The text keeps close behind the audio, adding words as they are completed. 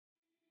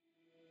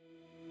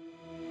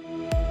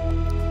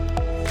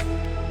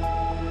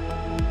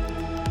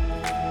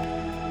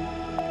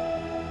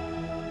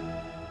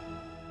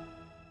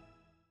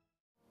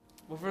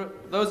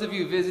those of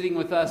you visiting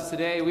with us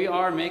today, we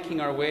are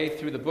making our way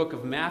through the book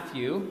of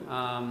Matthew,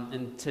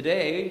 and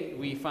today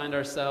we find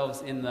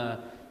ourselves in the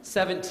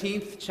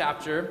 17th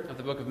chapter of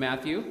the book of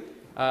Matthew,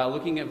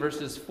 looking at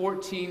verses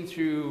 14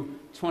 through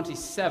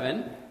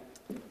 27,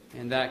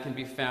 and that can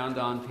be found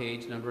on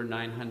page number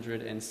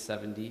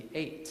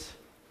 978.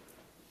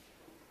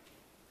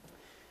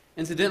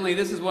 Incidentally,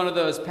 this is one of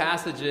those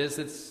passages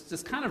that's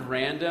just kind of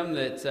random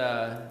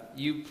that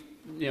you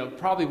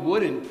probably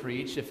wouldn't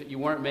preach if you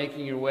weren't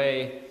making your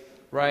way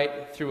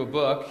right through a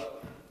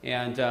book,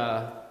 and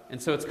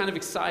so it's kind of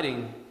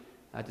exciting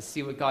to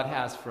see what God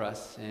has for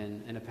us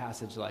in a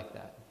passage like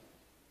that.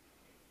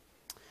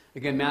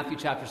 Again, Matthew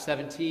chapter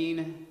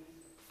 17,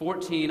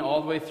 14,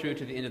 all the way through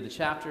to the end of the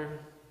chapter.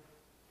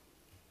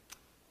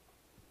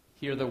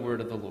 Hear the word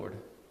of the Lord.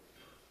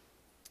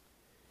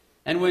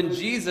 And when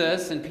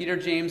Jesus and Peter,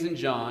 James, and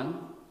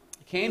John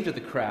came to the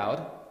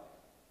crowd,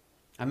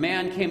 a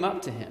man came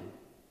up to him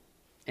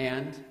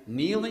and,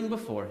 kneeling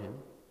before him,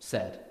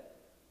 said,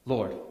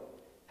 "Lord,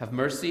 have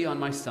mercy on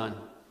my son,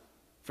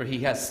 for he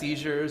has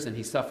seizures and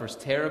he suffers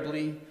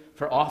terribly,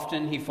 for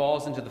often he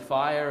falls into the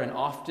fire and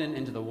often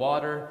into the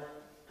water.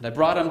 And I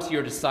brought him to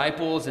your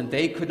disciples, and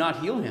they could not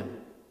heal him."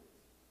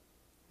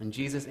 And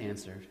Jesus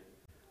answered,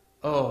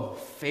 "Oh,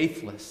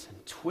 faithless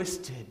and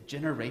twisted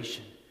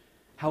generation,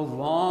 how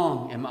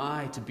long am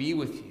I to be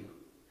with you?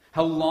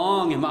 How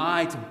long am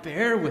I to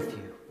bear with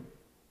you?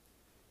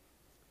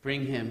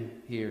 Bring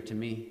him here to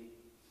me."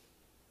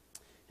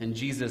 And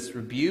Jesus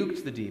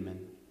rebuked the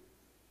demon,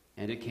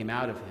 and it came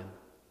out of him,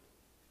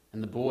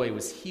 and the boy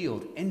was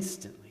healed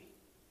instantly.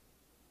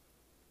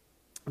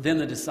 Then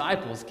the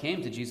disciples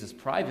came to Jesus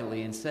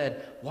privately and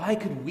said, "Why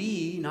could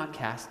we not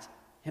cast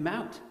him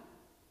out?"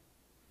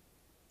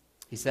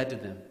 He said to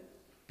them,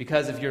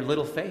 "Because of your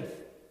little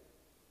faith.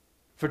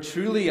 For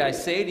truly I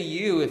say to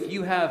you, if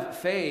you have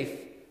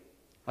faith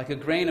like a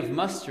grain of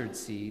mustard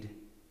seed,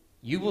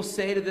 you will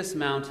say to this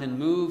mountain,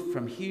 'Move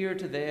from here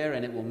to there,'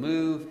 and it will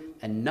move,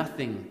 and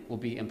nothing will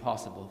be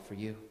impossible for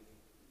you."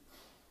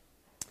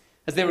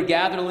 As they were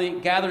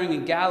gathering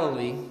in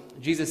Galilee,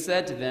 Jesus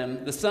said to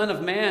them, "The Son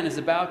of Man is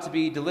about to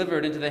be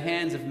delivered into the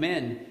hands of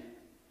men,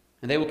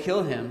 and they will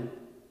kill him,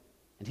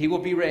 and he will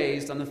be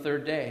raised on the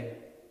third day."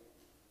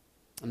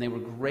 And they were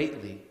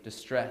greatly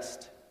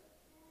distressed.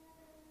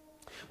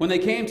 When they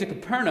came to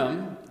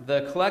Capernaum,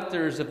 the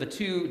collectors of the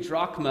 2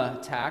 drachma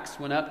tax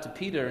went up to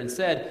Peter and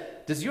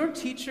said, "Does your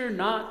teacher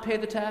not pay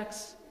the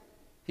tax?"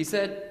 He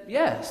said,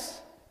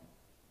 "Yes."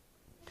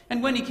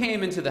 And when he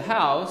came into the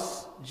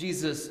house,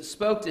 Jesus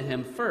spoke to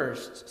him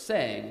first,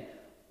 saying,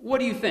 "What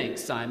do you think,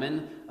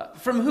 Simon?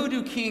 From who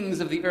do kings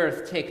of the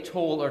earth take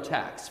toll or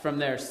tax? From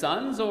their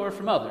sons or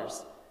from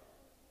others?"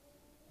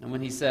 And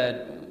when he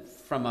said,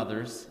 "From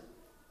others,"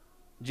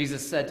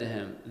 Jesus said to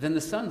him, "Then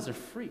the sons are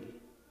free.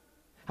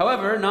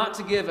 However, not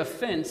to give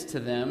offense to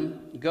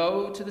them,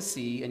 go to the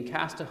sea and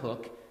cast a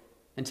hook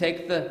and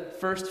take the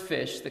first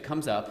fish that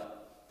comes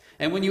up.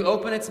 And when you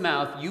open its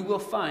mouth, you will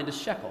find a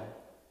shekel.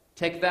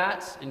 Take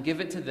that and give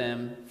it to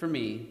them for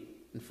me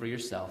and for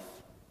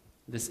yourself."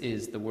 This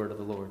is the word of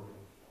the Lord.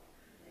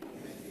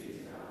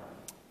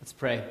 Let's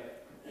pray.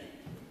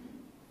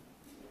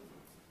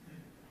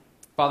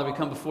 Father, we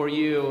come before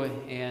you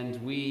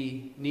and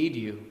we need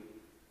you.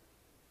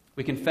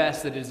 We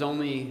confess that it is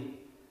only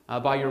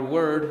by your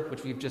word,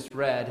 which we've just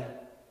read,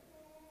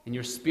 and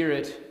your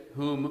Spirit,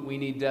 whom we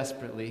need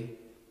desperately,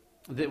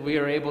 that we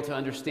are able to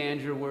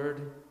understand your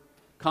word,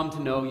 come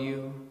to know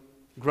you,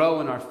 grow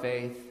in our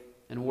faith,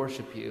 and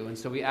worship you. And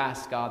so we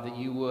ask, God, that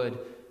you would,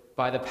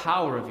 by the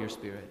power of your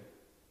Spirit,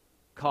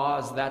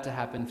 cause that to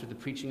happen through the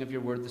preaching of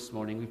your word this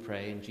morning, we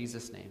pray in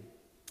Jesus' name.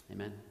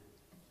 Amen.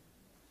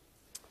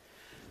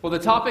 Well, the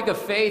topic of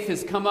faith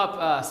has come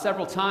up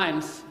several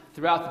times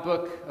throughout the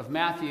book of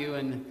Matthew,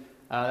 and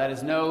that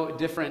is no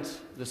different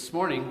this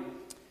morning.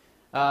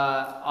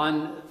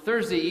 On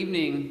Thursday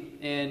evening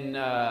in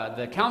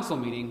the council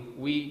meeting,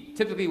 we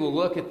typically will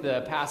look at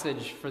the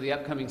passage for the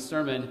upcoming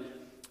sermon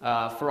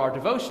for our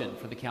devotion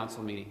for the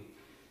council meeting.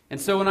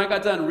 And so when I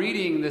got done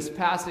reading this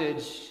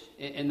passage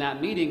in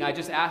that meeting, I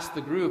just asked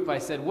the group, I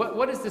said,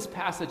 what is this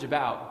passage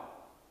about?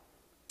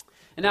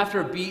 And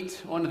after a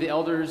beat, one of the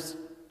elders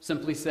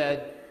simply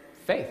said,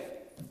 "Faith."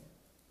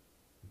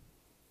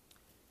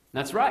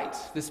 That's right.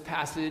 This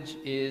passage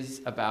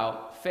is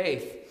about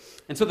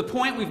faith. And so the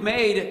point we've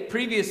made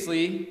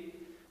previously,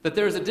 that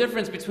there's a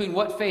difference between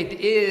what faith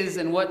is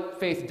and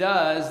what faith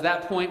does,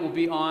 that point will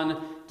be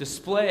on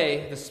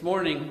display this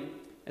morning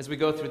as we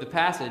go through the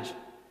passage.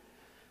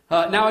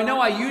 Now, I know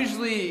I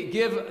usually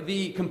give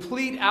the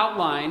complete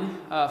outline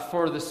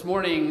for this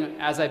morning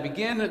as I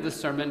begin the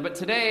sermon, but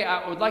today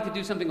I would like to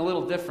do something a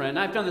little different.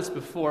 I've done this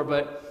before,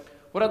 but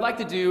what I'd like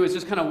to do is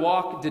just kind of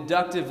walk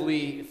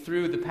deductively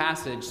through the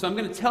passage. So I'm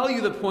going to tell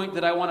you the point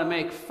that I want to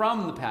make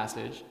from the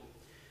passage,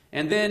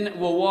 and then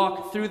we'll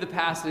walk through the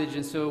passage,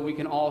 and so we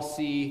can all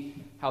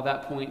see how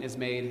that point is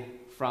made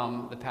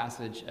from the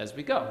passage as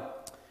we go.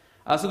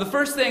 So the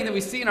first thing that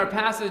we see in our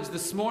passage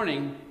this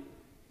morning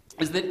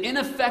is that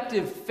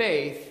ineffective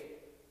faith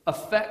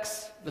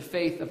affects the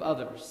faith of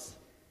others.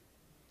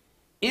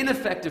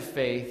 Ineffective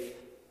faith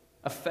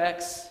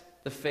affects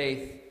the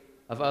faith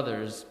of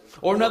others.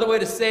 Or another way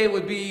to say it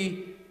would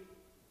be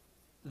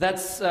that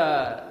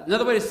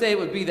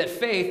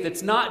faith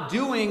that's not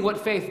doing what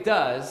faith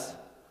does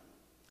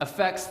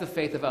affects the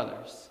faith of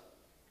others.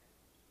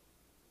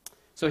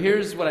 So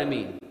here's what I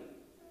mean.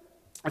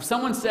 If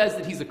someone says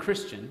that he's a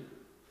Christian,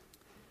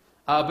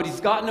 but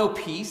he's got no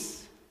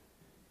peace,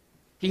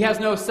 he has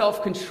no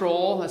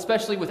self-control,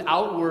 especially with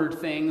outward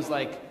things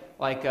like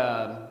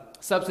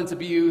substance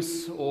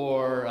abuse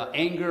or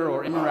anger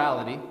or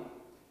immorality,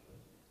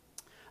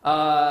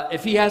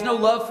 if he has no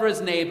love for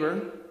his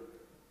neighbor,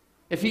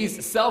 if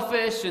he's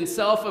selfish and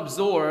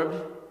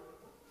self-absorbed,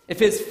 if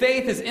his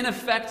faith is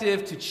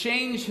ineffective to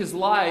change his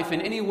life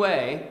in any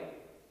way,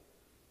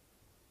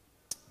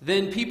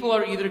 then people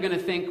are either going to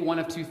think one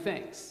of two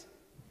things.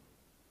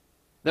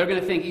 They're going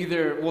to think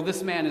either, well,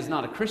 this man is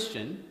not a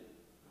Christian,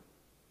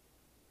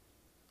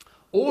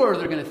 or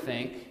they're going to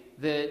think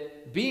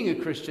that being a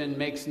Christian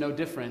makes no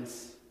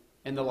difference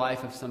in the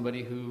life of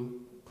somebody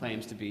who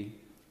claims to be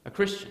a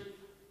Christian.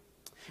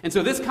 And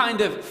so this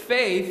kind of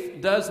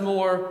faith does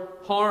more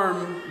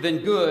harm than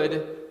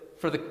good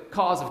for the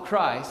cause of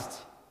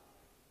Christ.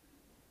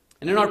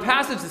 And in our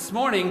passage this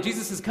morning,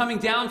 Jesus is coming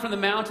down from the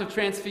Mount of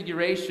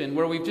Transfiguration,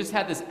 where we've just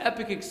had this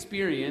epic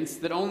experience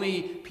that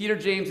only Peter,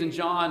 James, and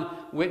John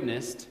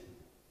witnessed.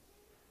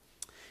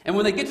 And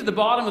when they get to the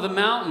bottom of the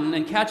mountain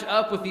and catch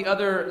up with the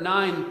other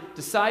 9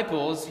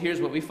 disciples,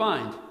 here's what we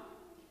find.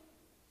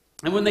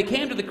 And when they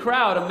came to the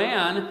crowd, a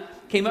man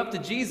came up to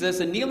Jesus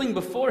and kneeling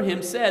before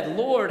him said,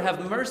 "Lord,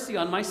 have mercy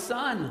on my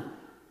son,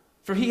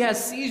 for he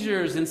has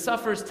seizures and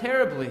suffers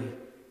terribly.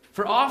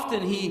 For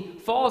often he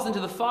falls into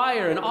the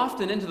fire and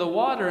often into the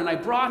water, and I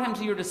brought him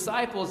to your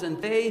disciples,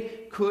 and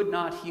they could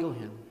not heal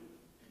him."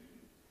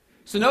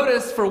 So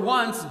notice, for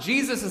once,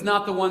 Jesus is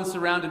not the one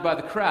surrounded by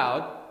the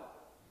crowd.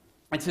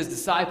 It's his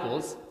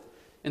disciples.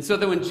 And so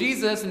that when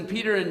Jesus and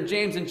Peter and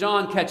James and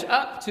John catch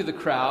up to the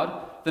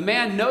crowd, the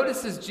man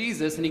notices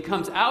Jesus, and he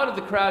comes out of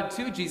the crowd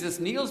to Jesus,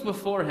 kneels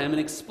before him, and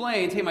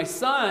explains, "Hey, my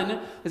son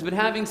has been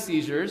having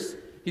seizures.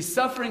 He's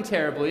suffering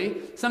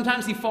terribly.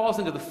 Sometimes he falls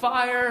into the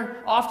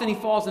fire. Often he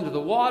falls into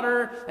the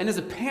water. And as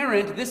a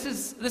parent, this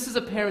is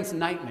a parent's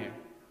nightmare.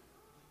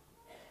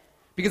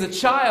 Because a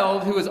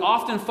child who is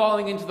often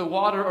falling into the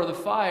water or the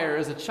fire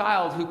is a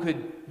child who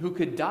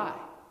could die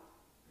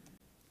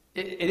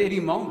at any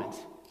moment.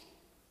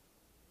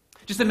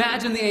 Just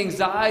imagine the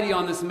anxiety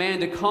on this man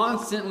to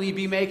constantly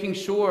be making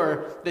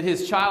sure that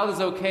his child is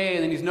okay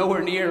and that he's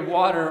nowhere near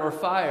water or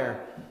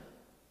fire.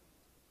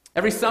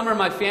 Every summer,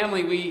 my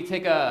family, we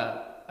take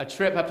a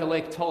trip up to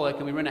Lake Tulloch,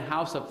 and we rent a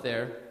house up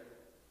there.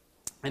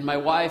 And my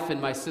wife and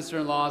my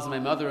sister-in-laws and my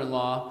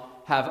mother-in-law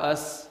have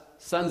us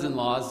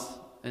sons-in-laws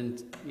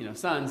and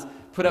sons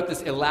put up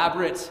this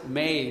elaborate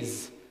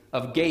maze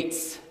of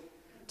gates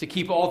to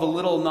keep all the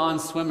little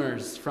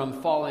non-swimmers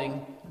from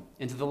falling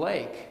into the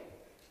lake.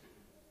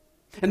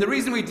 And the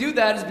reason we do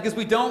that is because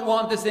we don't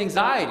want this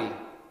anxiety.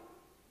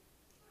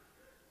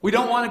 We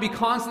don't want to be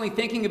constantly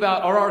thinking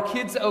about, are our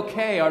kids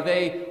okay? Are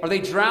they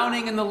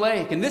drowning in the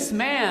lake? And this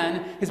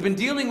man has been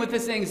dealing with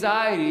this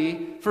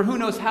anxiety for who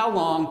knows how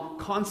long,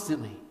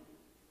 constantly.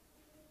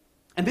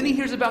 And then he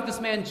hears about this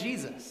man,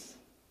 Jesus,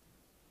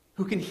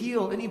 who can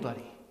heal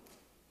anybody.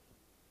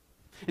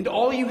 And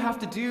all you have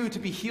to do to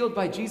be healed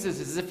by Jesus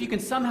is if you can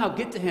somehow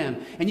get to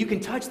him and you can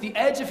touch the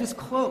edge of his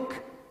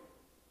cloak,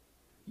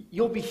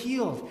 you'll be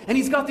healed. And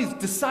he's got these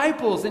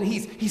disciples, and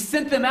he's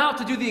sent them out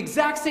to do the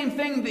exact same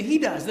thing that he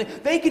does.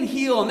 They can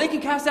heal, and they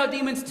can cast out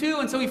demons too.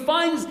 And so he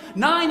finds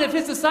 9 of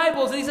his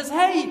disciples, and he says,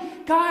 "Hey,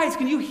 guys,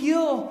 can you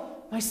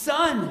heal my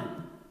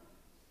son?"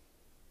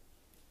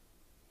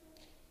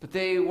 But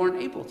they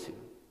weren't able to.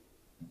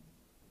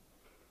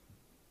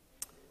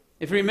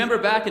 If you remember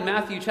back in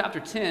Matthew chapter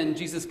 10,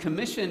 Jesus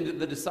commissioned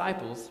the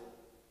disciples.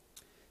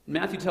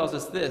 Matthew tells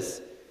us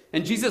this,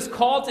 "And Jesus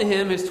called to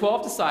him his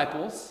 12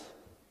 disciples.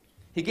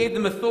 He gave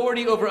them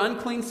authority over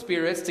unclean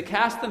spirits to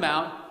cast them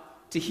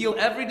out, to heal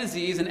every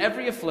disease and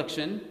every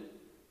affliction."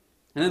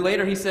 And then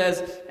later he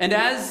says,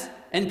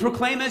 and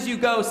proclaim as you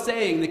go,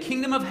 saying, "The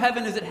kingdom of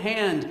heaven is at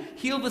hand.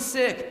 Heal the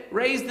sick,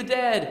 raise the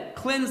dead,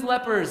 cleanse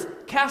lepers,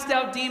 cast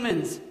out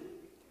demons.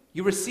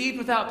 You received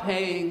without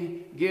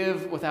paying,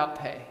 give without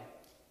pay."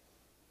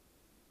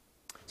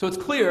 So it's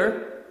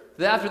clear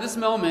that after this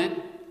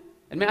moment,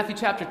 in Matthew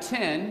chapter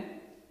 10,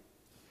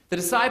 the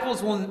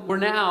disciples were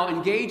now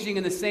engaging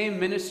in the same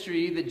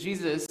ministry that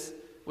Jesus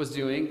was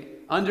doing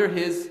under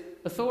his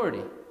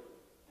authority.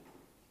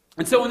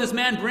 And so when this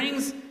man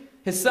brings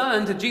his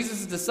son to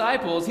Jesus'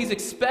 disciples, he's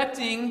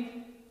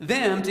expecting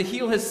them to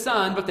heal his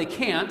son, but they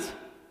can't.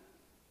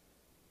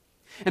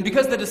 And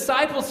because the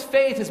disciples'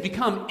 faith has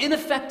become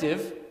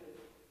ineffective,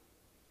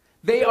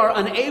 they are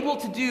unable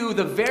to do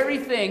the very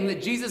thing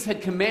that Jesus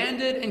had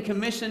commanded and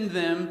commissioned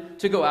them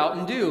to go out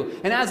and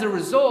do. And as a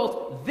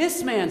result,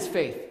 this man's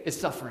faith is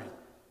suffering.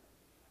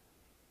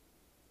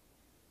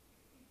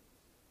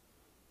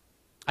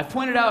 I've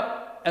pointed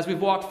out, as we've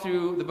walked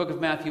through the book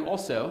of Matthew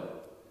also,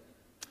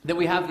 that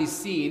we have these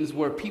scenes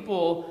where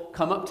people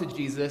come up to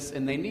Jesus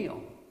and they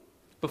kneel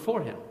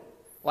before him,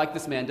 like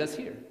this man does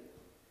here.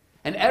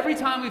 And every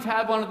time we've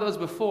had one of those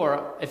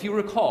before, if you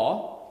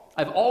recall,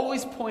 I've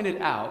always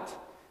pointed out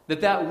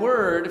that that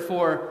word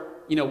for,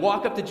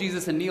 walk up to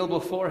Jesus and kneel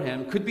before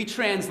him could be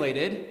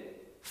translated,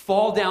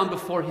 fall down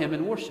before him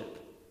and worship.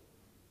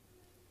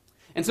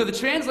 And so the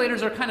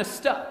translators are kind of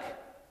stuck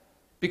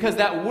because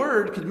that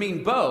word could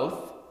mean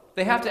both.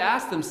 They have to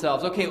ask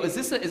themselves, okay, is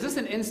this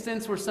an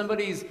instance where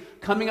somebody's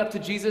coming up to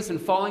Jesus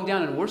and falling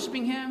down and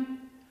worshiping him?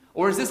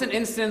 Or is this an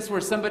instance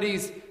where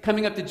somebody's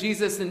coming up to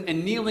Jesus and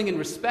kneeling in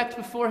respect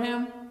before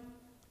him?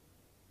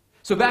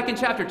 So back in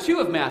chapter 2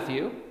 of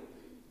Matthew,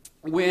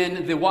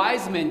 when the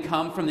wise men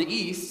come from the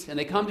east and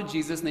they come to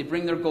Jesus and they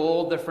bring their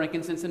gold, their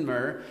frankincense, and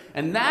myrrh,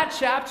 and that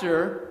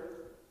chapter,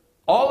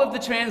 all of the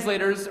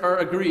translators are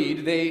agreed,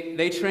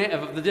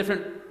 of the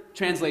different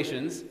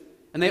translations,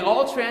 and they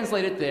all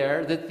translate it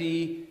there that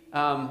the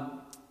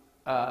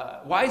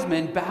wise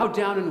men bowed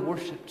down and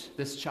worshipped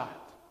this child.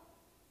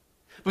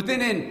 But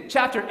then in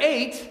chapter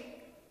 8,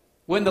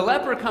 when the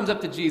leper comes up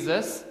to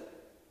Jesus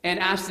and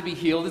asks to be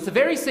healed, it's the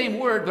very same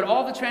word, but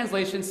all the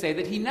translations say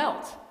that he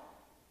knelt.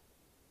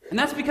 And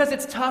that's because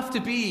it's tough to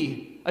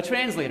be a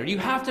translator. You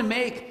have to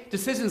make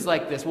decisions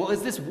like this. Well,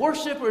 is this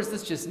worship or is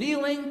this just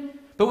kneeling?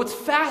 But what's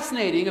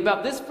fascinating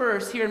about this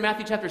verse here in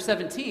Matthew chapter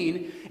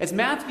 17 is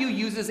Matthew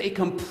uses a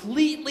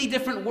completely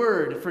different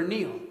word for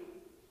kneel.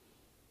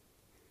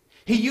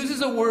 He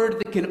uses a word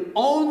that can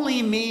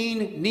only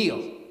mean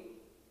kneel.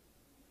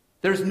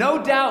 There's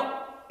no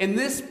doubt in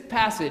this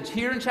passage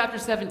here in chapter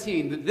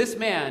 17 that this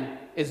man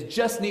is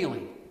just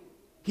kneeling.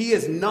 He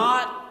is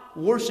not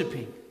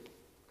worshiping.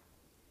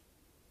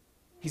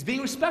 He's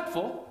being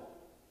respectful,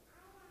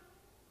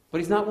 but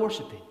he's not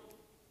worshiping.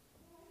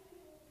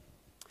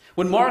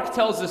 When Mark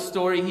tells this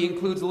story, he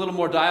includes a little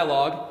more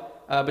dialogue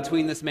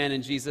between this man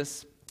and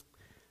Jesus.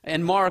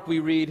 In Mark, we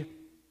read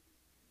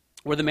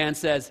where the man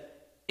says,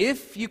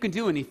 "If you can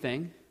do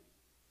anything,"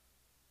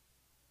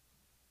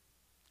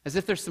 as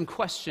if there's some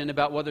question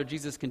about whether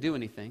Jesus can do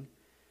anything,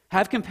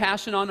 "have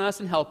compassion on us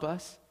and help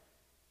us."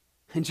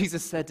 And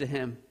Jesus said to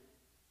him,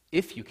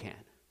 "If you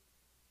can."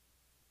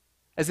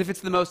 As if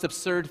it's the most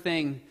absurd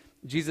thing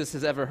Jesus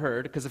has ever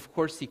heard, because of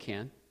course he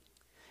can.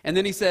 And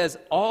then he says,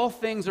 "All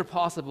things are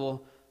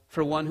possible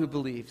for one who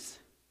believes."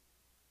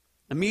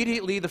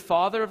 Immediately the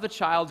father of the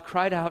child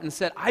cried out and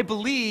said, "I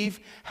believe,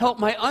 help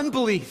my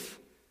unbelief."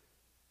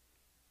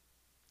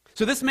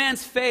 So this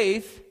man's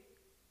faith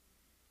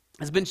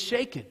has been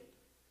shaken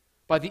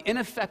by the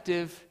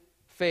ineffective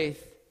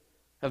faith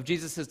of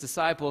Jesus'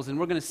 disciples, and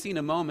we're going to see in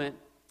a moment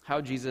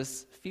how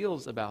Jesus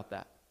feels about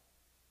that.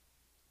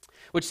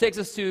 Which takes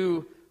us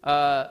to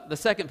the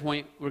second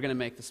point we're going to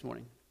make this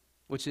morning,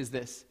 which is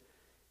this.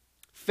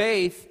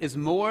 Faith is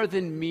more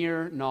than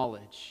mere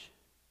knowledge.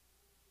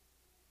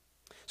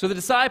 So the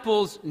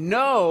disciples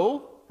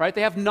know, right?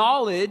 They have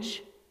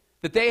knowledge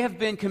that they have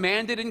been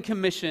commanded and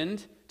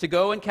commissioned to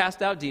go and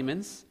cast out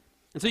demons.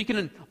 And so you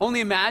can only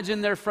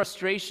imagine their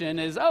frustration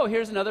is, oh,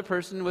 here's another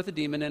person with a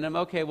demon in him.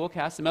 Okay, we'll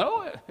cast him out.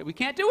 Oh, we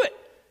can't do it.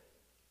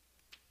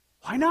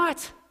 Why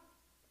not?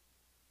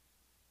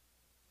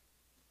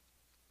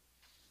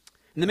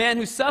 And the man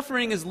who's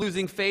suffering is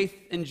losing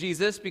faith in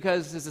Jesus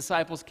because his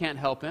disciples can't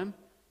help him.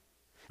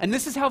 And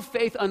this is how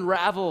faith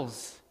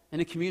unravels in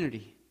a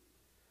community.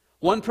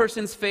 One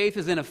person's faith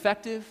is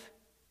ineffective,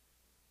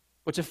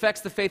 which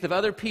affects the faith of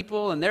other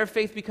people, and their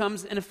faith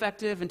becomes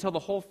ineffective until the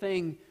whole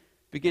thing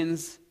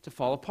begins to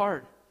fall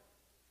apart.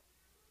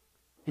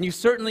 And you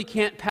certainly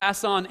can't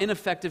pass on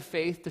ineffective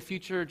faith to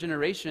future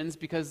generations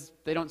because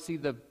they don't see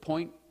the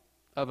point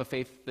of a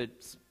faith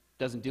that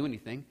doesn't do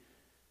anything.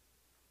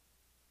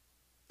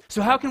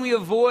 So how can we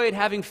avoid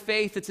having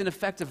faith that's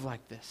ineffective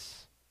like this?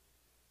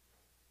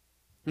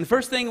 And the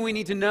first thing we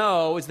need to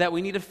know is that we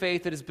need a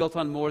faith that is built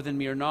on more than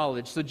mere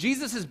knowledge. So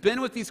Jesus has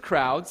been with these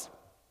crowds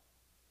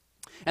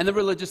and the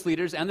religious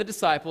leaders and the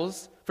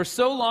disciples for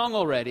so long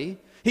already.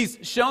 He's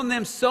shown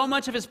them so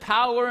much of his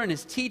power and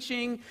his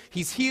teaching.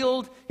 He's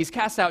healed. He's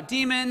cast out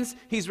demons.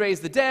 He's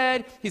raised the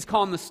dead. He's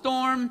calmed the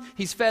storm.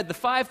 He's fed the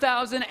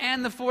 5,000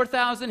 and the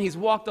 4,000. He's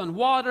walked on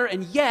water.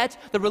 And yet,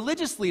 the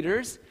religious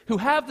leaders who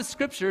have the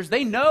scriptures,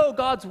 they know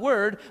God's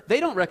word.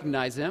 They don't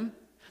recognize him.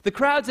 The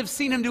crowds have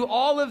seen him do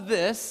all of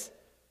this.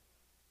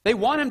 They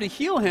want him to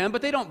heal him,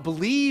 but they don't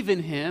believe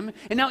in him.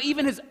 And now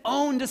even his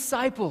own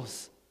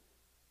disciples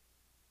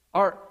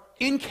are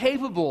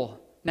incapable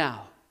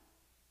now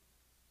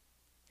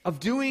of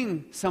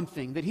doing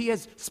something that he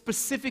has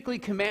specifically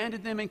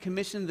commanded them and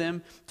commissioned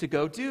them to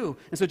go do.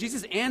 And so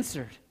Jesus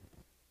answered,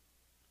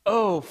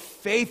 "Oh,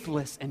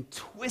 faithless and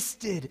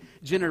twisted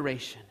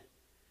generation,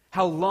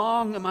 how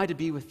long am I to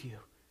be with you?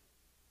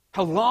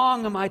 How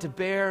long am I to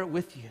bear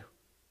with you?"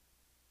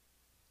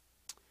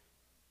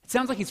 It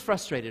sounds like he's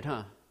frustrated,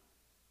 huh?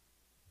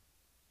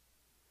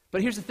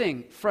 But here's the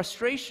thing.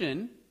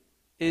 Frustration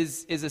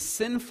is a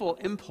sinful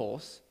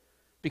impulse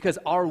because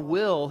our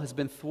will has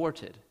been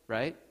thwarted,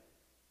 right?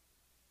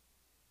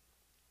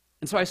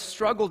 And so I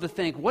struggle to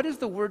think, what is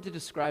the word to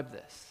describe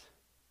this?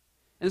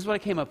 And this is what I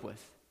came up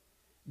with.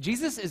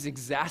 Jesus is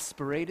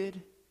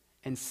exasperated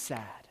and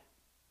sad.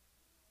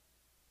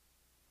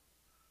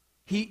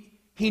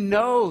 He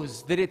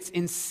knows that it's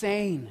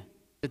insane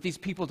that these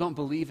people don't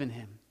believe in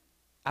him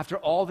after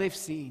all they've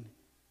seen,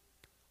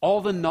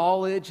 all the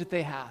knowledge that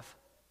they have.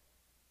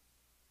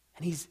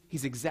 And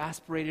he's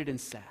exasperated and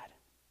sad.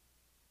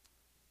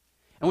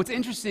 And what's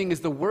interesting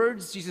is the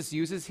words Jesus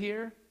uses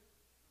here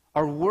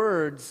are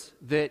words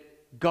that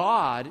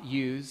God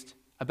used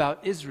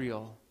about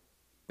Israel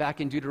back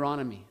in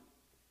Deuteronomy.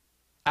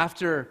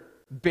 After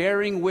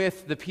bearing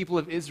with the people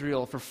of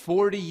Israel for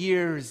 40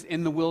 years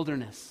in the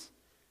wilderness,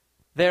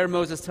 there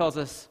Moses tells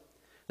us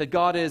that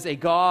God is a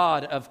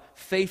God of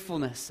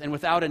faithfulness and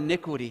without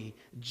iniquity,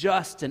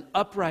 just and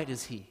upright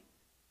is he.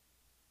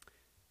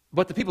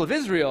 But the people of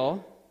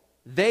Israel,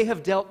 they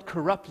have dealt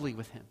corruptly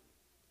with him.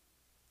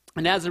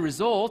 And as a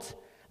result,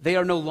 they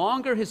are no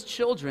longer his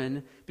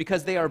children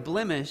because they are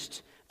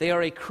blemished. They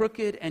are a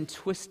crooked and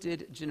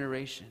twisted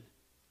generation.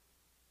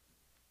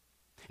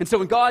 And so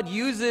when God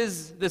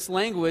uses this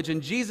language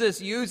and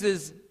Jesus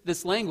uses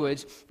this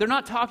language, they're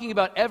not talking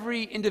about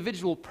every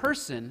individual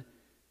person,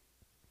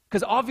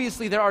 because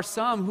obviously there are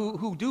some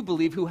who do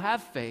believe, who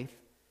have faith,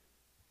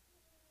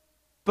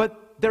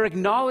 but they're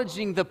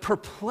acknowledging the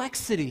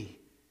perplexity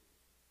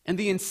and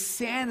the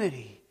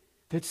insanity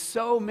that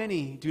so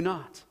many do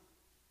not.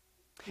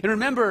 And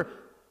remember,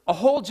 a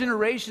whole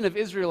generation of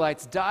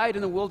Israelites died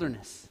in the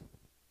wilderness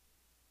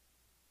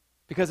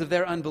because of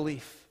their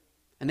unbelief,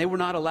 and they were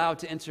not allowed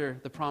to enter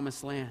the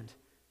promised land.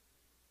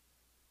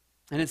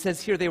 And it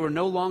says here they were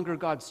no longer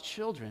God's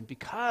children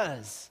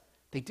because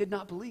they did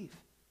not believe.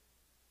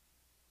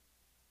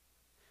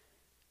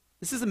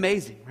 This is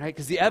amazing, right?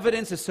 Because the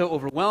evidence is so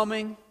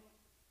overwhelming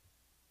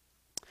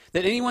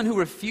that anyone who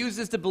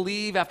refuses to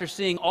believe after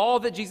seeing all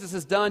that Jesus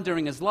has done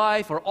during his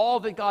life, or all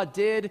that God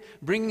did,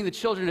 bringing the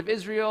children of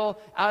Israel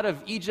out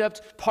of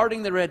Egypt,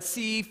 parting the Red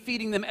Sea,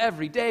 feeding them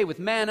every day with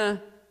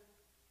manna,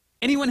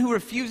 anyone who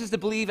refuses to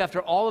believe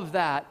after all of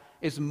that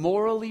is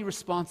morally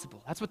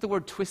responsible. That's what the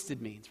word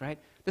twisted means, right?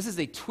 This is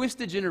a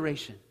twisted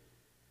generation.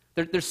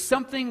 There's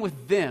something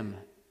with them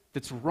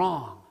that's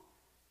wrong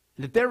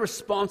and that they're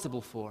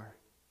responsible for.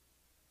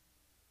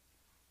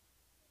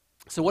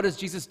 So what does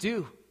Jesus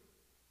do?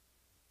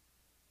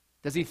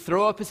 Does he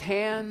throw up his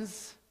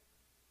hands?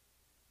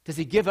 Does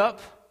he give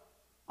up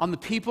on the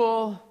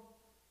people?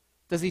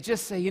 Does he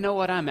just say, you know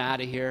what, I'm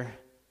out of here?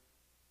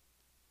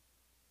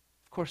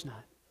 Of course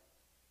not.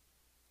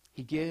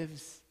 He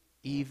gives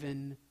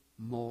even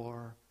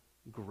more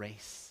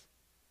grace.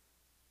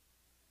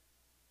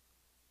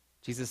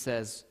 Jesus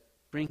says,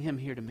 bring him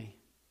here to me.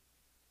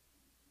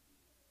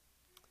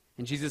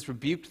 And Jesus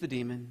rebuked the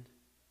demon,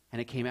 and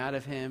it came out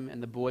of him,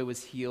 and the boy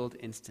was healed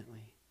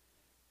instantly.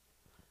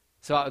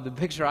 So the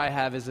picture I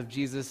have is of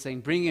Jesus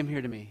saying, bring him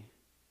here to me.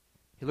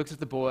 He looks at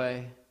the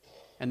boy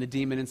and the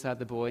demon inside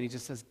the boy, and he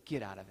just says,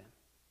 get out of him.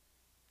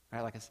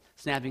 Right, like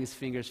snapping his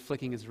fingers,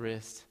 flicking his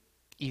wrist.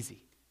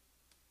 Easy.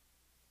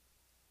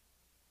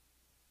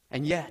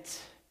 And yet,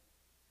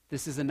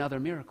 this is another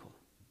miracle.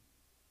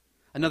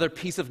 Another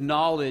piece of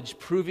knowledge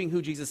proving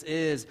who Jesus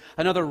is.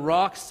 Another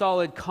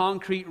rock-solid,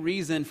 concrete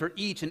reason for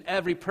each and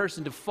every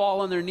person to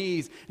fall on their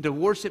knees and to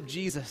worship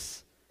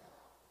Jesus.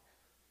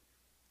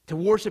 To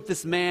worship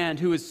this man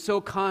who is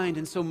so kind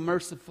and so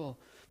merciful.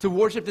 To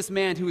worship this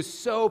man who is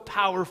so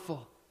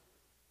powerful.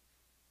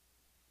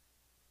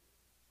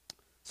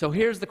 So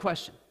here's the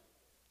question.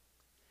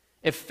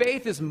 If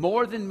faith is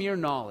more than mere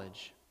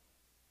knowledge,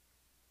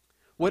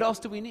 what else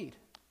do we need?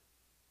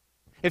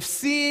 If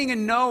seeing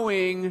and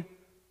knowing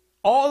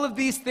all of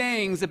these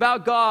things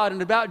about God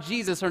and about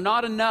Jesus are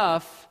not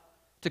enough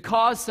to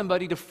cause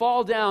somebody to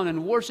fall down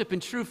and worship in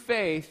true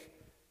faith,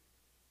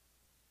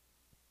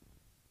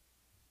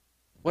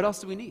 what else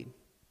do we need?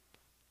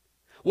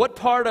 What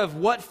part of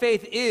what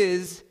faith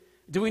is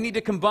do we need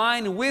to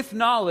combine with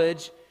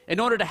knowledge in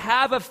order to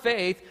have a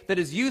faith that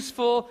is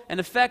useful and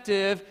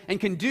effective and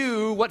can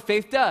do what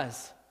faith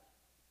does?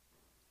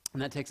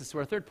 And that takes us to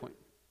our third point.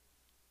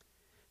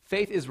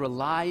 Faith is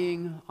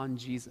relying on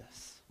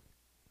Jesus.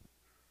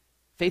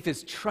 Faith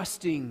is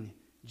trusting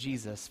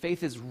Jesus.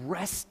 Faith is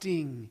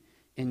resting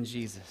in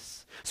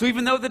Jesus. So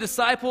even though the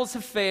disciples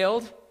have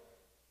failed,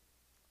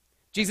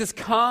 Jesus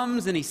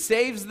comes and he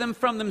saves them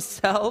from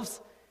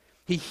themselves.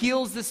 He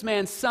heals this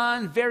man's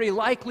son, very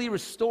likely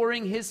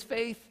restoring his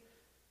faith.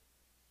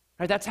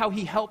 Right? That's how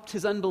he helped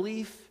his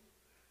unbelief.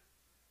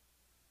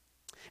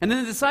 And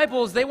then the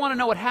disciples, they want to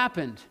know what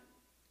happened.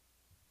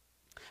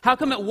 How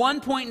come at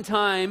one point in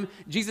time,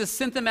 Jesus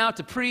sent them out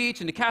to preach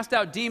and to cast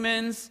out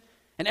demons,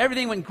 and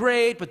everything went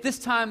great, but this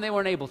time they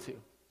weren't able to?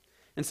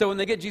 And so when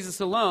they get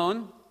Jesus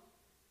alone,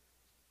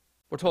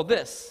 we're told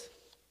this.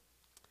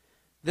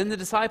 Then the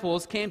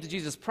disciples came to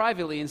Jesus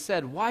privately and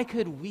said, why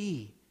could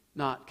we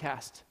not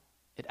cast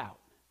it out?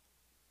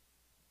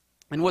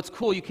 And what's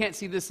cool, you can't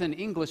see this in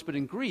English, but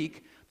in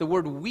Greek, the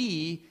word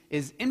we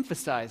is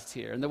emphasized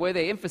here. And the way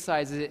they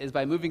emphasize it is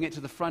by moving it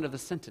to the front of the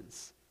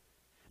sentence.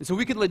 And so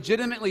we could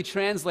legitimately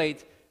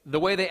translate the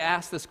way they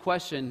asked this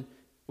question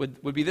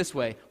would be this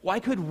way: why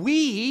could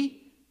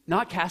we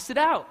not cast it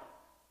out?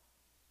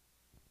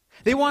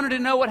 They wanted to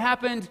know what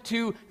happened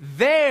to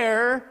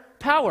their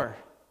power.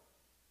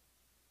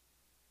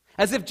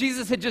 As if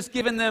Jesus had just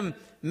given them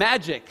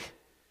magic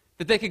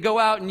that they could go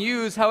out and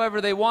use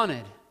however they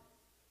wanted.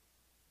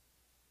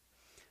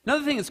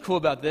 Another thing that's cool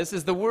about this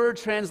is the word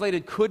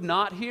translated could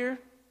not here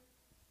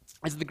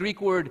is the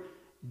Greek word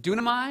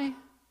dunamai.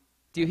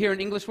 Do you hear an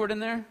English word in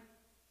there?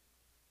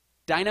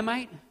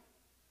 Dynamite?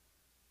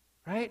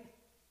 Right?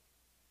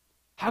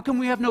 How come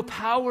we have no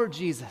power,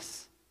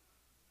 Jesus?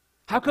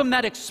 How come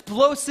that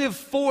explosive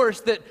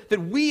force that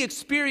we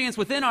experience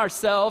within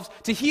ourselves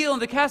to heal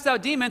and to cast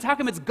out demons, how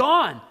come it's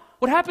gone?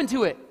 What happened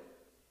to it?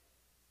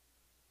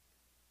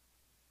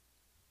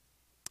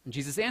 And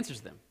Jesus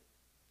answers them,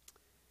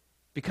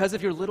 because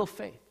of your little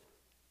faith.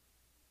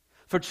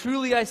 For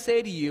truly I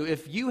say to you,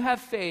 if you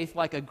have faith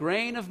like a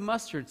grain of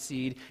mustard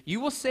seed, you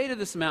will say to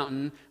this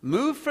mountain,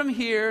 move from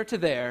here to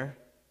there,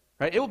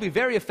 right? It will be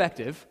very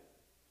effective,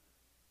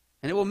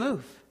 and it will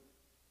move.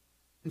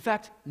 In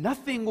fact,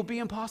 nothing will be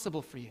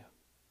impossible for you.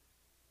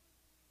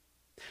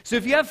 So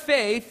if you have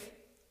faith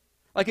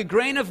like a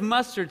grain of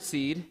mustard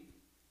seed,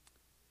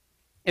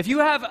 if you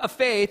have a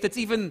faith that's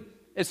even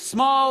as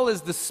small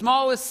as the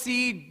smallest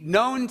seed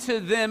known to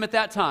them at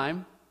that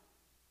time,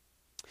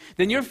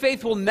 then your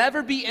faith will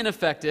never be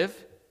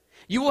ineffective.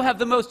 You will have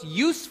the most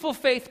useful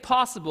faith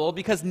possible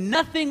because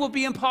nothing will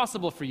be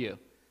impossible for you.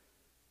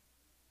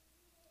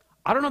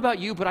 I don't know about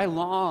you, but I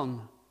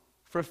long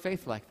for a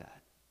faith like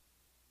that.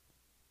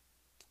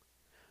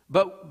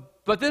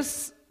 But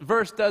this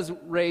verse does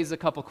raise a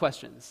couple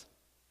questions.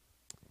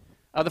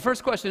 The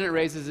first question it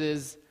raises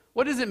is,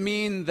 what does it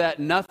mean that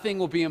nothing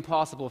will be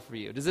impossible for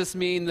you? Does this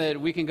mean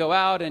that we can go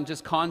out and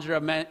just conjure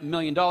 $1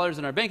 million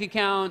in our bank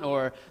account,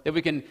 or that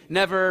we can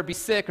never be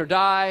sick or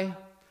die?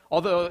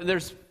 Although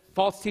there's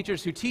false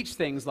teachers who teach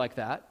things like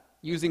that,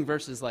 using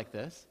verses like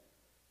this.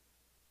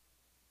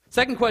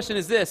 Second question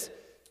is this: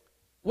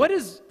 what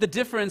is the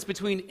difference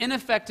between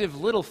ineffective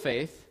little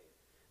faith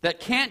that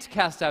can't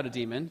cast out a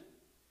demon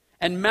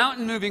and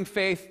mountain-moving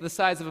faith the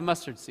size of a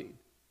mustard seed?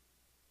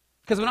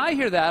 Because when I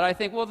hear that, I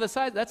think, well,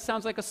 that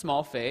sounds like a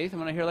small faith. And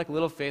when I hear like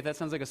little faith, that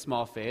sounds like a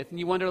small faith. And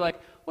you wonder, like,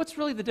 what's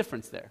really the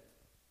difference there?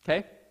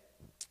 Okay?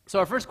 So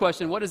our first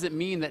question, what does it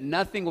mean that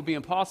nothing will be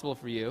impossible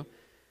for you?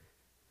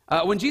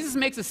 When Jesus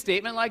makes a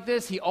statement like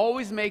this, he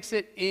always makes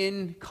it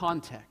in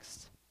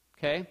context.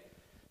 Okay?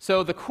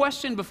 So the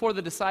question before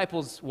the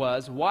disciples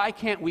was, why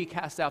can't we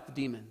cast out the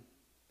demon?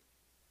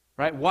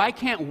 Right? Why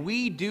can't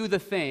we do the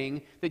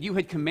thing that you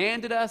had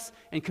commanded us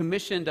and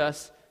commissioned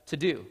us to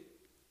do?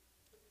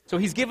 So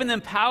he's given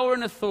them power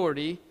and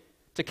authority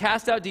to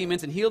cast out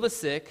demons and heal the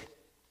sick.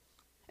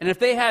 And if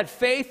they had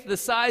faith the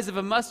size of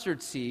a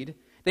mustard seed,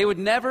 they would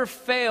never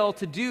fail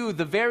to do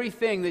the very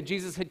thing that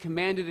Jesus had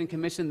commanded and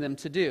commissioned them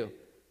to do.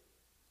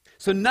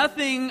 So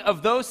nothing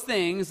of those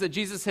things that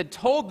Jesus had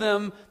told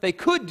them they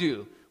could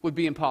do would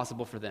be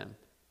impossible for them.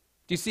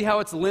 Do you see how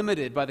it's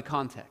limited by the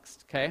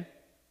context? Okay?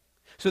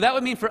 So that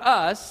would mean for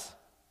us,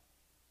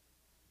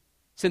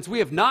 since we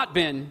have not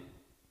been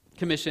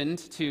commissioned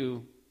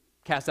to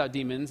cast out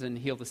demons and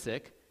heal the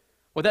sick,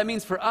 what that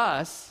means for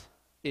us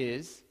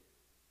is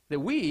that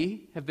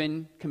we have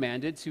been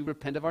commanded to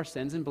repent of our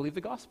sins and believe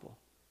the gospel.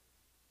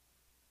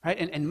 Right?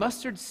 And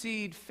mustard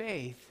seed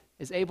faith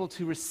is able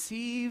to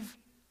receive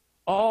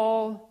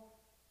all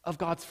of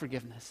God's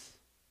forgiveness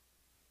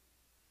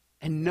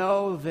and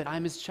know that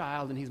I'm his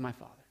child and he's my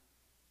father.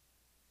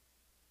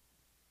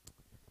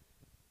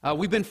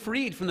 We've been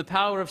freed from the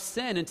power of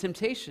sin and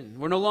temptation.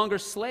 We're no longer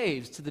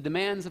slaves to the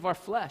demands of our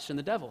flesh and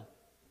the devil.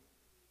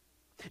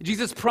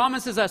 Jesus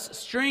promises us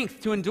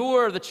strength to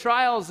endure the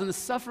trials and the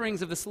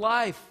sufferings of this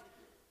life.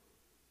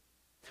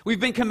 We've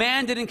been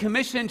commanded and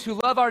commissioned to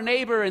love our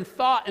neighbor in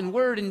thought and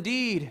word and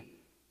deed.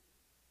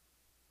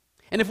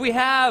 And if we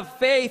have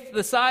faith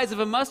the size of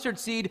a mustard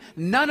seed,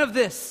 none of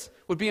this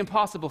would be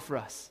impossible for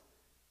us.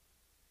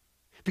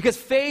 Because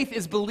faith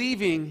is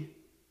believing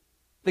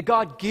that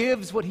God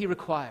gives what he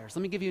requires.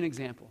 Let me give you an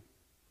example.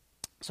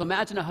 So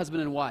imagine a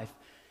husband and wife,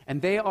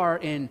 and they are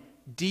in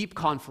deep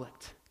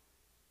conflict.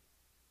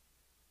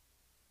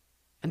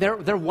 And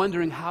they're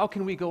wondering, how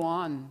can we go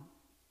on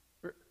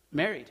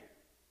married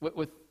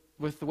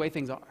with the way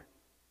things are?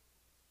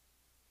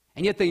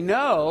 And yet they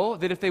know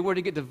that if they were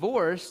to get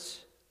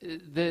divorced,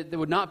 there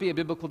would not be a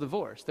biblical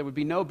divorce. There would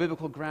be no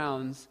biblical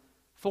grounds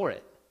for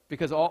it,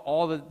 because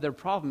all their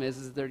problem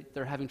is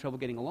they're having trouble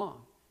getting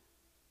along.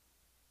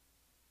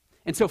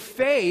 And so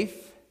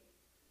faith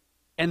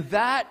and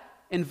that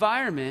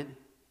environment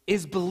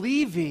is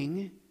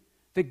believing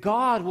that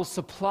God will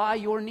supply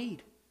your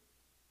need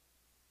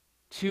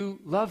to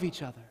love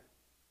each other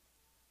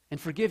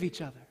and forgive each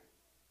other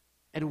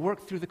and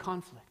work through the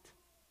conflict.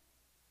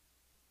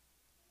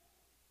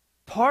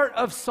 Part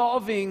of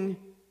solving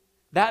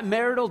that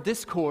marital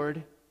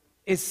discord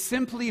is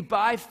simply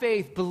by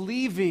faith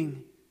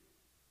believing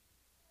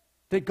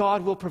that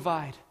God will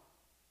provide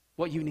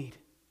what you need.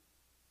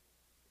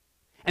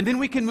 And then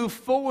we can move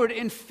forward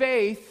in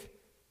faith,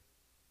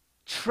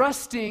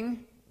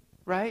 trusting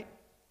right?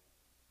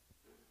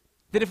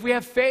 That if we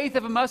have faith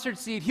of a mustard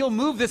seed, he'll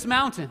move this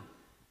mountain.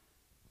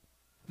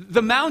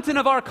 The mountain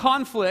of our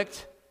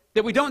conflict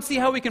that we don't see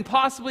how we can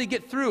possibly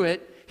get through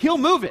it, he'll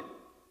move it.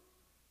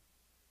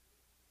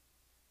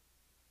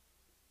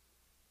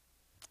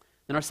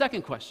 And our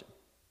second question,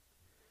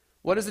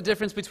 what is the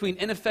difference between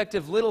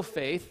ineffective little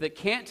faith that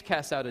can't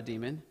cast out a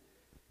demon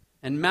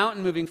and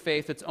mountain-moving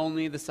faith that's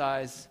only the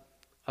size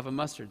of a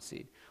mustard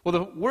seed? Well,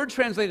 the word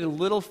translated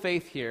little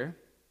faith here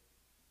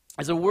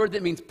is a word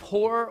that means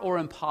poor or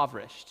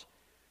impoverished.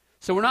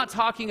 So we're not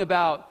talking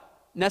about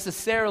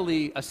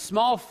necessarily a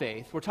small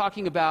faith. We're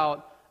talking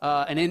about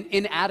an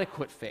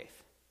inadequate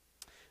faith.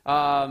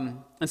 And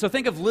so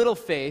think of little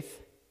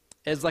faith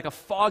as like a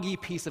foggy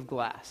piece of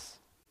glass.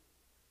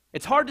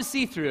 It's hard to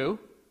see through.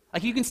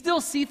 Like you can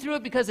still see through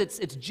it because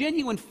it's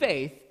genuine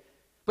faith,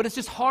 but it's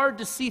just hard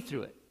to see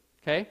through it,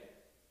 okay?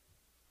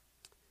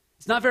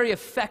 It's not very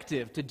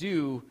effective to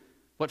do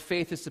what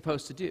faith is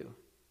supposed to do.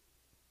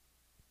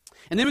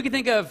 And then we can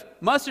think of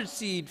mustard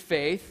seed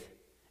faith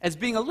as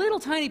being a little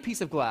tiny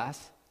piece of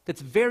glass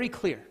that's very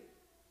clear.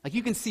 Like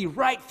you can see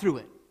right through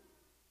it.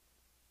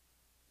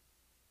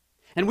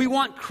 And we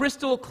want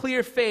crystal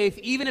clear faith,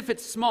 even if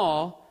it's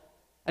small,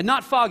 and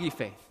not foggy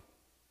faith.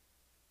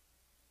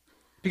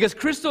 Because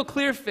crystal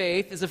clear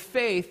faith is a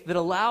faith that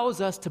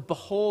allows us to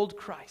behold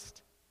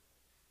Christ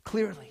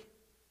clearly.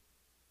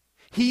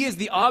 He is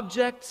the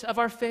object of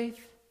our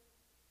faith.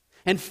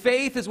 And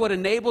faith is what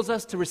enables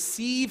us to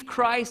receive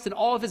Christ and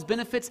all of his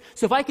benefits.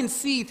 So if I can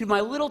see through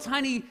my little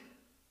tiny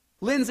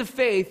lens of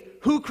faith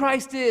who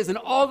Christ is and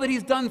all that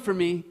he's done for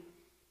me,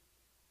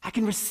 I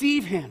can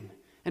receive him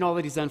and all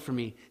that he's done for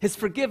me. His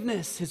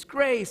forgiveness, his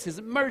grace,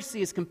 his mercy,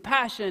 his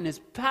compassion, his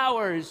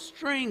power, his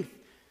strength,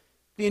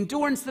 the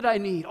endurance that I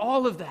need,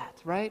 all of that,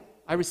 right?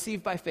 I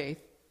receive by faith.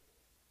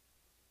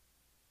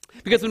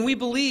 Because when we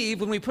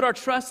believe, when we put our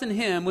trust in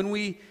him, when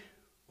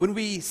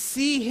we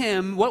see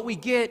him, what we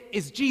get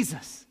is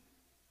Jesus.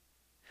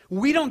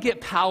 We don't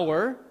get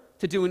power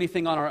to do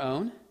anything on our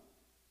own.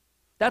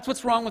 That's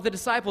what's wrong with the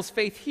disciples'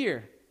 faith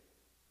here.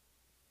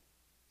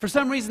 For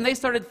some reason, they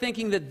started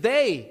thinking that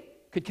they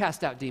could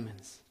cast out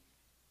demons.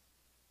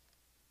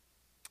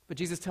 But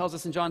Jesus tells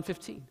us in John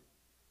 15,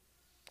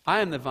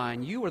 I am the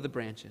vine, you are the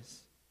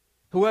branches.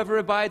 Whoever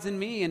abides in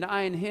me and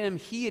I in him,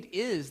 he it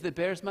is that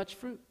bears much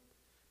fruit.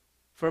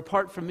 For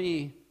apart from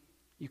me,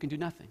 you can do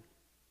nothing.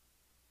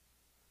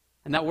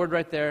 And that word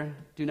right there,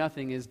 do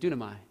nothing, is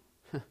dunamai.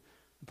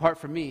 Apart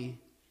from me,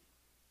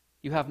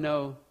 you have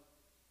no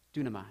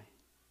dunamai.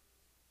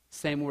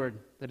 Same word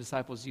the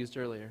disciples used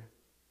earlier.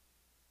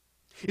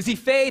 You see,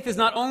 faith is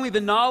not only the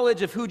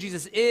knowledge of who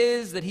Jesus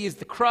is, that he is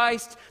the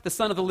Christ, the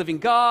Son of the living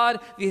God,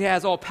 that he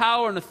has all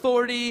power and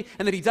authority,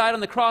 and that he died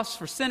on the cross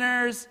for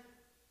sinners,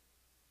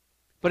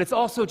 but it's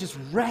also just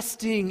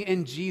resting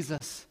in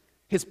Jesus,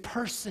 his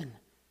person,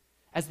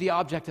 as the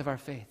object of our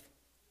faith.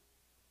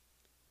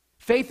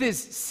 Faith is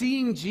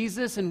seeing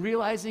Jesus and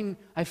realizing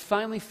I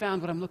finally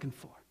found what I'm looking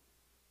for.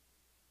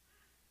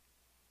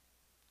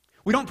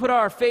 We don't put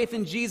our faith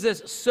in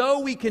Jesus so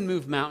we can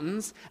move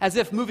mountains, as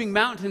if moving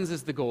mountains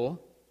is the goal.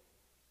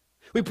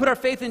 We put our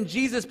faith in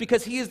Jesus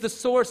because he is the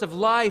source of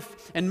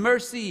life and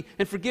mercy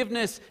and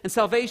forgiveness and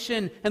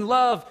salvation and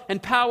love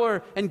and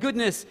power and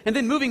goodness. And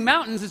then moving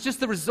mountains is just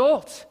the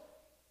result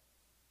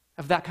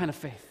of that kind of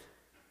faith.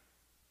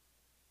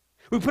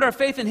 We put our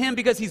faith in him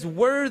because he's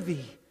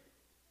worthy.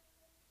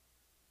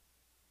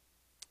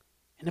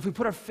 And if we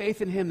put our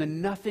faith in him,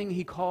 then nothing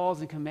he calls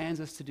and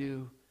commands us to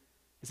do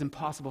is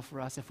impossible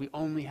for us if we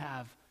only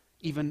have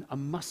even a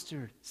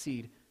mustard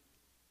seed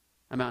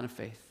amount of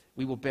faith.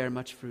 We will bear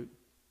much fruit.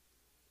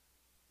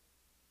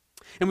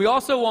 And we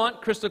also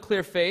want crystal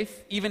clear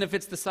faith, even if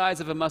it's the size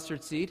of a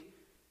mustard seed,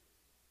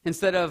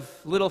 instead of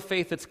little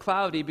faith that's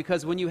cloudy,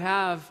 because when you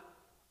have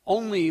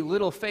only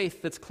little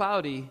faith that's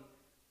cloudy,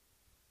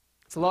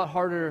 it's a lot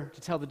harder to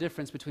tell the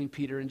difference between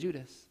Peter and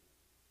Judas.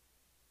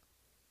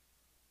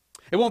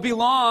 It won't be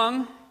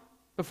long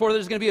before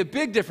there's going to be a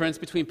big difference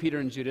between Peter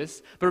and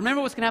Judas. But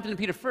remember what's going to happen to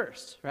Peter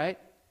first, right?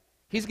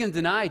 He's going to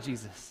deny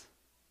Jesus.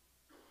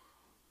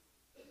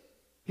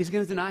 He's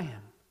going to deny him.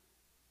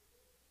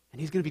 And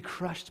he's going to be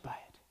crushed by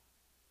it.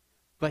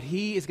 But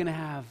he is going to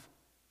have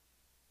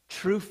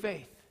true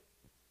faith.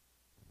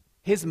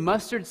 His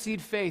mustard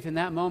seed faith in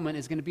that moment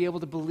is going to be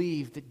able to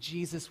believe that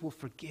Jesus will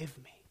forgive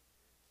me.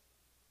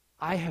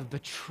 I have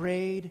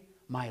betrayed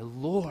my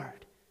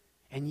Lord,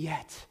 and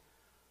yet,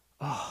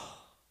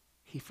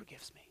 he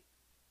forgives me,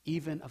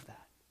 even of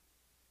that.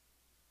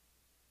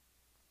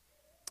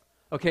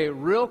 Okay,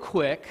 real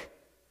quick,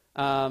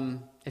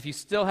 if you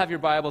still have your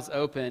Bibles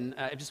open,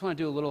 I just want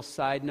to do a little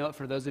side note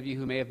for those of you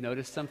who may have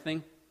noticed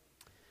something.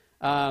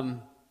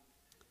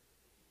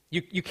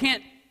 You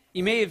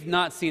may have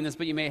not seen this,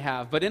 but you may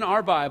have. But in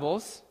our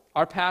Bibles,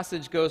 our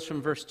passage goes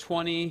from verse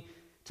 20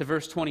 to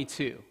verse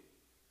 22.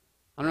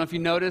 I don't know if you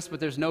noticed, but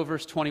there's no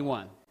verse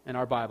 21 in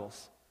our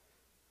Bibles.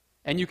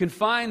 And you can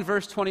find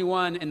verse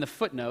 21 in the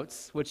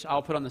footnotes, which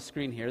I'll put on the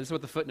screen here. This is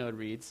what the footnote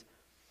reads.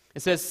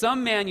 It says,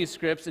 some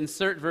manuscripts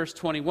insert verse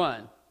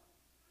 21.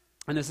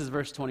 And this is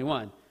verse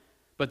 21.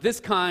 But this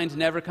kind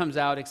never comes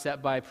out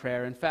except by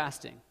prayer and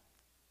fasting.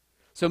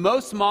 So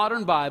most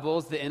modern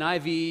Bibles, the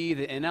NIV,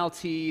 the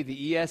NLT,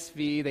 the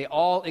ESV, they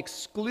all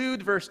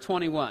exclude verse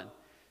 21.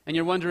 And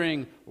you're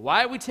wondering,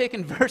 why are we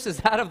taking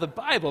verses out of the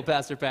Bible,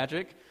 Pastor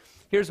Patrick?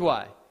 Here's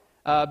why.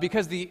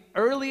 Because the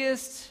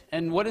earliest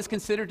and what is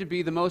considered to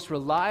be the most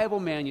reliable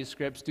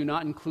manuscripts do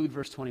not include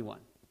verse 21.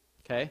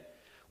 Okay?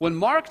 When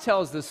Mark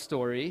tells this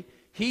story,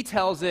 he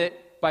tells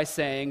it by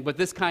saying, but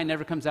this kind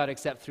never comes out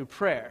except through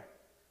prayer.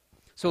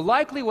 So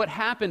likely what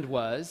happened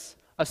was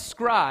a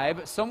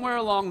scribe somewhere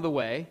along the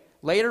way,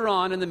 later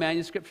on in the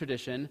manuscript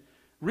tradition,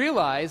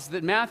 realized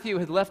that Matthew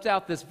had left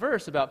out this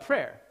verse about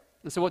prayer.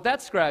 And so what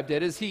that scribe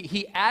did is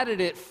he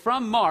added it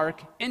from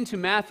Mark into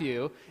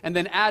Matthew and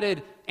then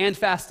added, and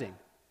fasting.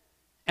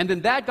 And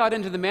then that got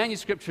into the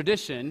manuscript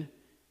tradition,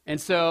 and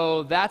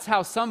so that's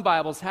how some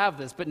Bibles have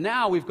this. But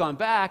now we've gone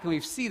back and we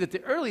see that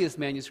the earliest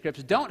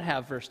manuscripts don't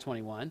have verse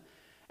 21.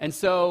 And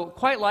so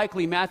quite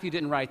likely Matthew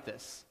didn't write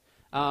this.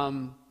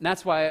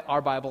 That's why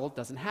our Bible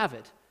doesn't have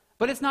it.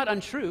 But it's not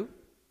untrue.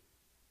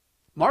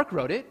 Mark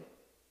wrote it.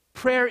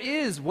 Prayer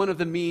is one of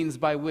the means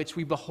by which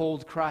we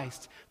behold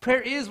Christ.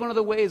 Prayer is one of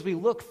the ways we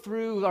look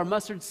through our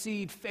mustard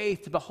seed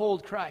faith to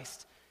behold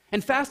Christ.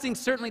 And fasting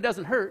certainly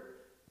doesn't hurt.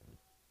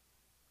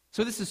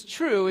 So this is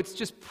true. It's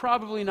just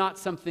probably not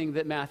something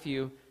that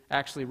Matthew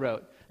actually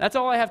wrote. That's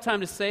all I have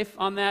time to say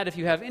on that. If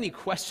you have any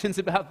questions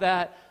about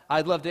that,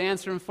 I'd love to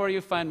answer them for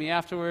you. Find me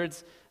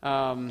afterwards.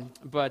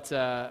 But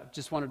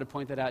just wanted to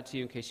point that out to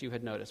you in case you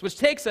had noticed. Which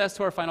takes us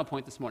to our final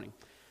point this morning.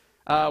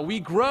 We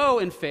grow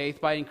in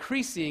faith by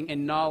increasing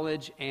in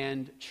knowledge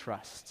and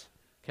trust.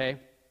 Okay?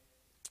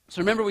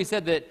 So remember we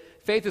said that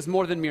faith is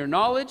more than mere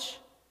knowledge.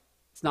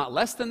 It's not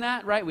less than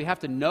that, right? We have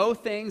to know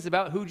things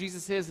about who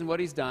Jesus is and what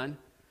he's done.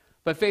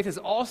 But faith is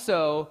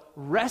also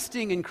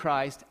resting in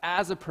Christ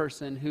as a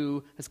person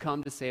who has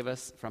come to save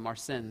us from our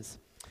sins.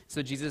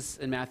 So Jesus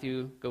and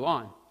Matthew go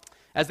on.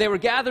 As they were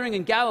gathering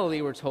in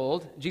Galilee, we're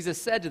told, Jesus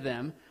said to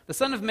them, "The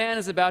Son of Man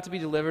is about to be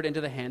delivered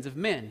into the hands of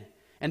men,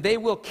 and they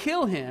will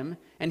kill him,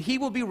 and he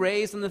will be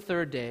raised on the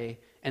third day."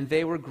 And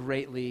they were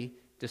greatly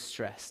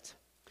distressed.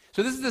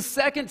 So this is the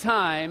second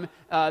time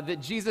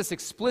that Jesus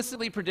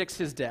explicitly predicts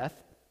his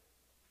death.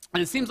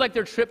 And it seems like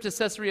their trip to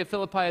Caesarea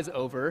Philippi is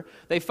over.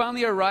 They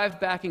finally arrived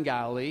back in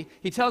Galilee.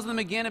 He tells them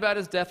again about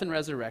his death and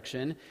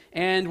resurrection.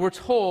 And we're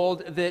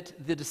told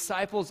that the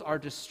disciples are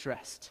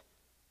distressed.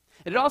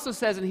 It also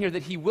says in here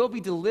that he will be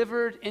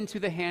delivered into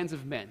the hands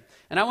of men.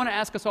 And I want to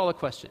ask us all a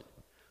question.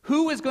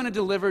 Who is going to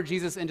deliver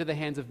Jesus into the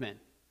hands of men?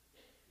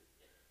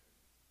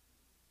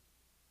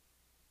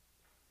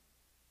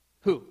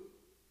 Who?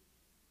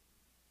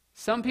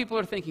 Some people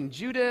are thinking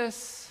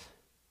Judas.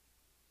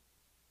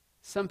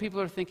 Some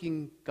people are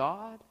thinking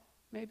God,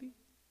 maybe.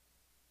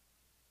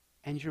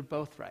 And you're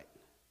both right.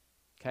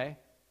 Okay?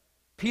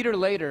 Peter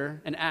later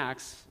in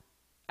Acts,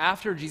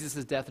 after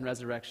Jesus' death and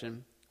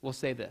resurrection, will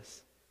say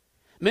this.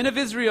 "Men of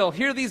Israel,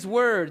 hear these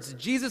words.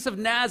 Jesus of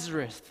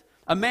Nazareth,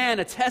 a man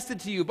attested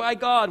to you by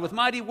God with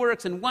mighty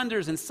works and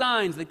wonders and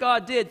signs that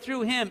God did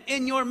through him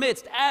in your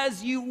midst,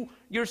 as you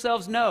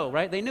yourselves know."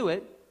 Right? They knew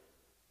it.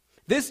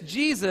 "This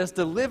Jesus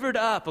delivered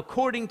up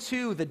according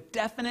to the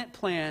definite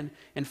plan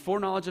and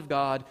foreknowledge of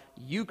God,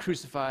 you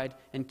crucified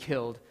and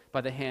killed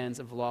by the hands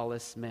of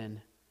lawless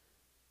men."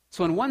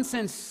 So in one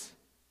sense,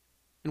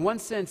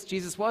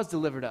 Jesus was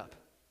delivered up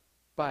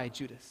by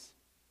Judas.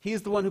 He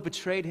is the one who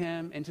betrayed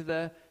him into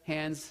the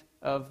hands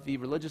of the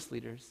religious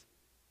leaders.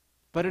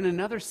 But in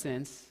another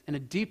sense, in a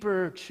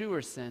deeper,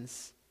 truer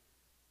sense,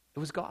 it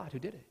was God who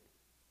did it.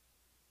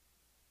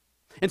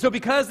 And so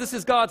because this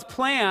is God's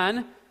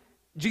plan,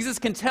 Jesus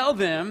can tell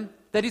them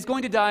that he's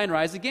going to die and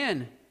rise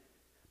again.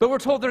 But we're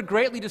told they're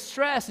greatly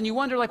distressed, and you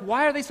wonder,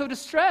 why are they so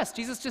distressed?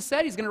 Jesus just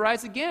said he's going to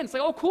rise again. It's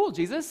like, oh, cool,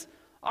 Jesus.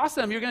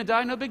 Awesome, you're going to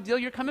die, no big deal,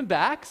 you're coming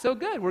back. So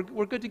good,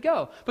 we're good to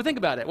go. But think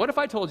about it. What if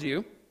I told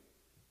you,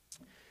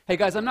 hey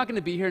guys, I'm not going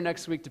to be here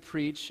next week to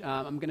preach.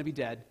 I'm going to be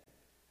dead.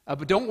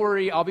 But don't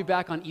worry, I'll be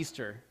back on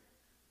Easter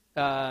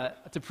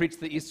to preach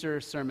the Easter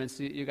sermon,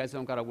 so you guys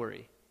don't got to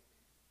worry.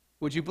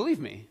 Would you believe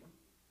me?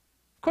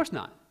 Of course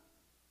not.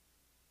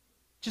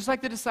 Just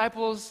like the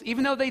disciples,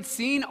 even though they'd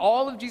seen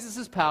all of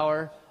Jesus'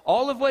 power,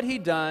 all of what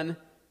he'd done,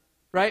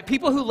 right?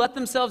 People who let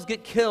themselves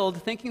get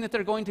killed thinking that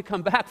they're going to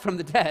come back from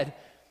the dead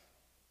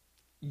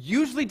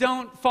usually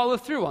don't follow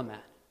through on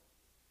that.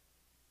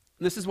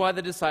 And this is why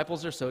the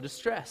disciples are so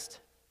distressed.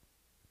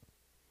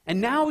 And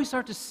now we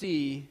start to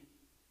see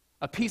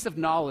a piece of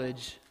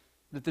knowledge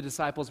that the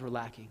disciples were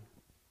lacking.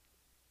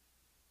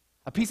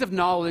 A piece of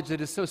knowledge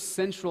that is so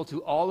central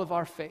to all of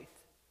our faith,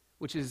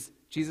 which is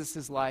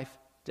Jesus' life,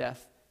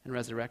 death, and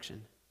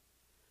resurrection.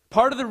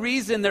 Part of the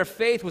reason their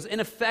faith was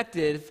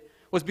ineffective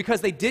was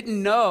because they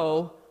didn't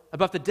know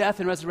about the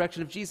death and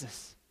resurrection of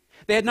Jesus.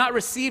 They had not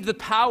received the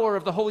power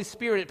of the Holy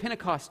Spirit at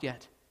Pentecost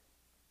yet.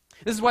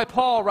 This is why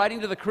Paul,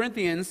 writing to the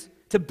Corinthians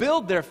to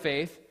build their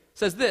faith,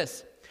 says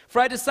this,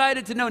 "For I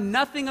decided to know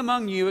nothing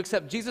among you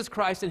except Jesus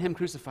Christ and him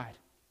crucified."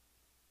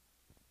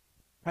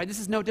 Right? This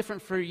is no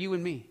different for you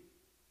and me.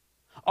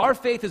 Our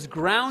faith is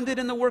grounded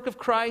in the work of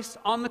Christ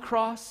on the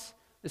cross.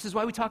 This is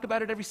why we talk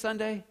about it every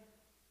Sunday.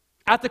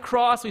 At the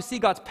cross, we see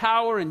God's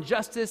power and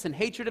justice and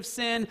hatred of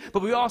sin,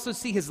 but we also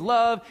see his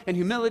love and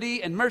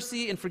humility and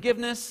mercy and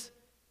forgiveness.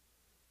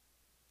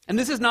 And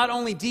this is not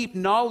only deep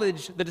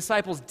knowledge the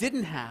disciples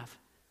didn't have,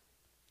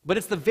 but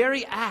it's the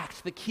very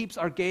act that keeps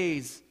our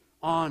gaze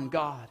on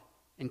God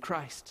in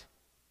Christ.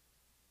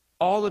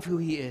 All of who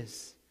he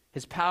is,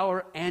 his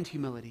power and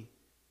humility,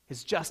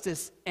 his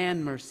justice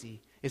and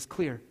mercy is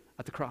clear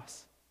at the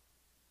cross.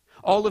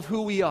 All of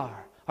who we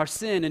are, our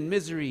sin and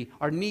misery,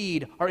 our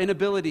need, our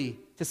inability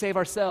to save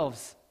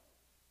ourselves,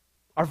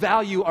 our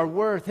value, our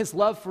worth, his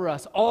love for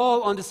us,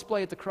 all on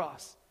display at the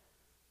cross.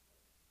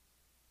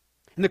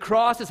 And the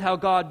cross is how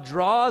God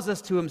draws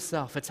us to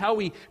himself. It's how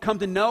we come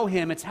to know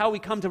him. It's how we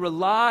come to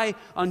rely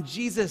on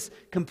Jesus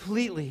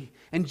completely.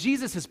 And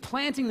Jesus is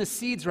planting the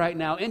seeds right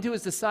now into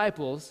his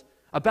disciples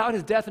about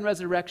his death and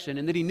resurrection,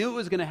 and that he knew it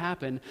was going to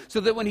happen, so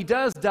that when he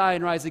does die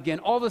and rise again,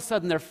 all of a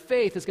sudden their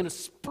faith is going to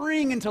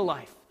spring into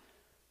life,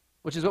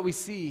 which is what we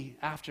see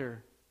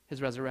after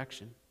his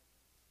resurrection.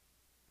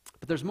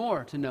 But there's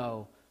more to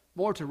know,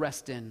 more to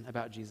rest in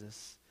about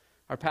Jesus.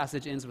 Our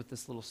passage ends with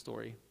this little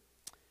story.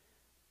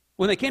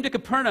 When they came to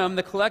Capernaum,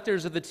 the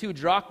collectors of the 2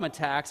 drachma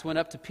tax went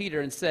up to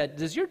Peter and said,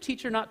 "Does your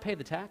teacher not pay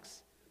the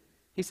tax?"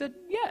 He said,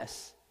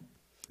 "Yes."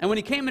 And when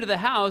he came into the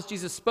house,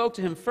 Jesus spoke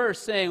to him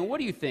first, saying, "What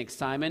do you think,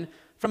 Simon?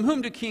 From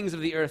whom do kings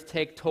of the earth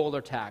take toll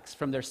or tax?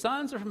 From their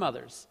sons or from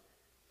others?"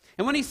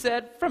 And when he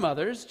said, "From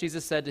others,"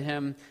 Jesus said to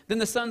him, "Then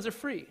the sons are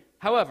free.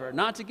 However,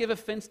 not to give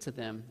offense to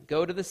them,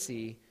 go to the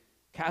sea,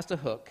 cast a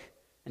hook,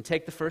 and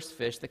take the first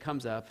fish that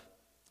comes up.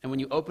 And when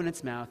you open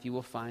its mouth, you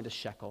will find a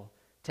shekel.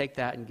 Take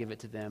that and give it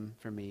to them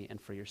for me and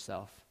for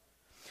yourself."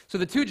 So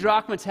the 2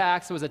 drachma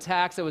tax was a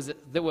tax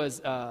that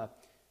was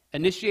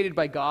initiated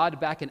by God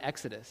back in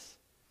Exodus.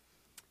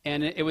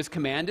 And it was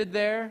commanded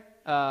there,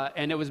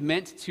 and it was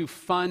meant to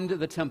fund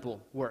the temple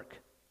work.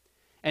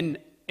 And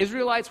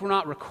Israelites were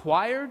not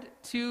required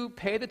to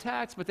pay the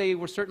tax, but they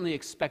were certainly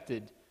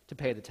expected to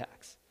pay the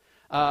tax.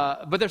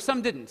 But there's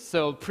some didn't.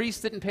 So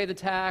priests didn't pay the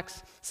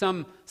tax.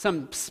 Some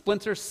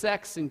splinter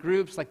sects and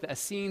groups, like the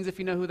Essenes, if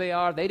you know who they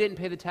are, they didn't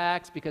pay the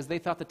tax because they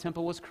thought the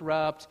temple was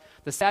corrupt.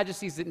 The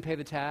Sadducees didn't pay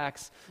the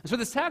tax. And so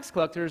this tax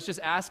collector is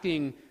just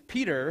asking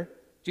Peter,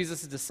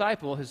 Jesus'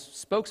 disciple, his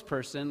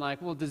spokesperson,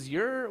 like, well,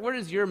 where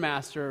does your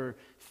master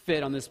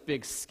fit on this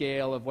big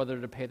scale of whether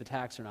to pay the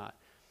tax or not?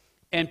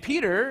 And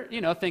Peter,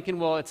 thinking,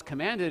 well, it's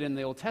commanded in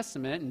the Old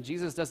Testament and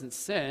Jesus doesn't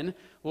sin.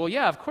 Well,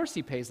 yeah, of course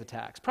he pays the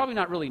tax. Probably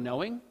not really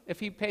knowing if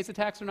he pays the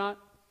tax or not.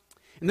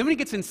 And then when he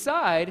gets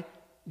inside,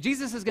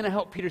 Jesus is going to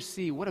help Peter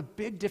see what a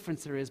big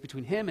difference there is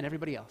between him and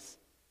everybody else.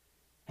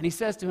 And he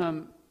says to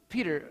him,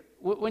 "Peter,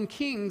 when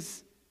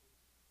kings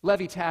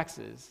levy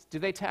taxes, do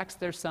they tax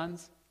their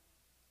sons?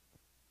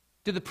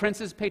 Do the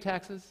princes pay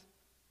taxes?"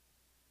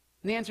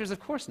 And the answer is, of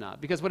course not,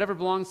 because whatever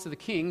belongs to the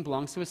king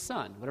belongs to his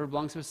son. Whatever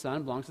belongs to his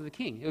son belongs to the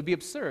king. It would be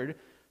absurd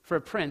for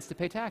a prince to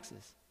pay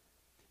taxes.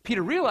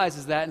 Peter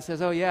realizes that and says,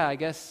 "Oh yeah, I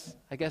guess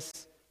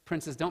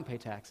princes don't pay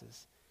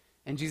taxes."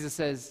 And Jesus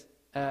says,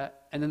 and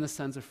then the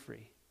sons are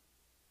free.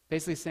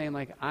 Basically saying,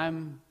 like,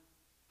 I'm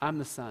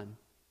the son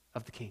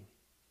of the king.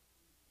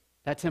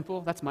 That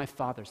temple, that's my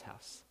Father's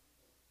house.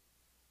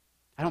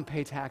 I don't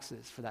pay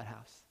taxes for that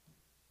house.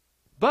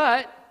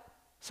 But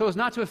so as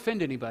not to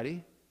offend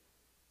anybody,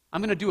 I'm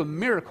going to do a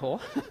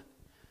miracle,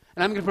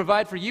 and I'm going to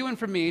provide for you and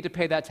for me to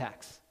pay that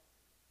tax.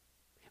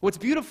 What's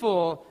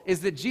beautiful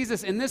is that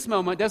Jesus, in this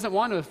moment, doesn't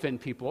want to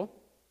offend people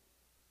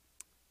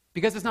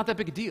because it's not that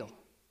big a deal,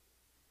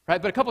 right?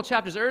 But a couple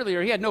chapters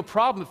earlier, he had no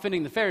problem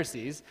offending the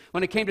Pharisees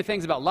when it came to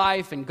things about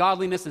life and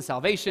godliness and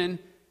salvation.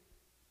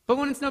 But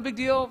when it's no big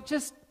deal,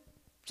 just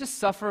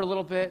suffer a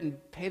little bit and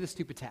pay the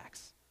stupid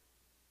tax,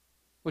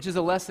 which is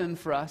a lesson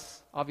for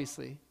us,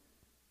 obviously.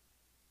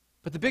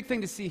 But the big thing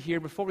to see here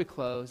before we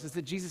close is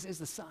that Jesus is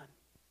the Son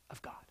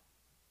of God.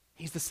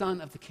 He's the Son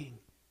of the King.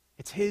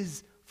 It's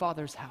his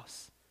Father's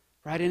house,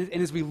 right? And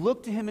as we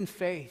look to him in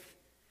faith,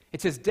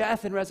 it's his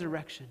death and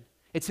resurrection.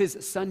 It's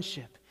his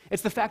sonship.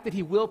 It's the fact that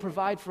he will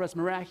provide for us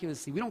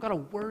miraculously. We don't got to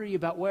worry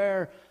about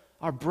where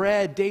our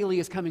bread daily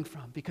is coming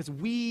from because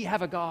we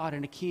have a God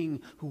and a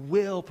King who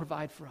will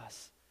provide for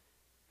us.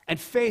 And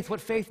faith,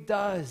 what faith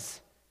does,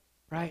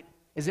 right,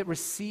 is it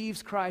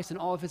receives Christ and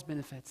all of his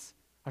benefits.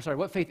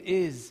 What faith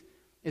is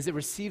it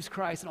receives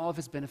Christ and all of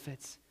his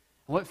benefits.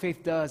 And what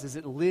faith does is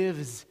it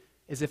lives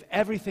as if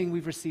everything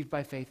we've received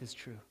by faith is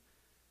true.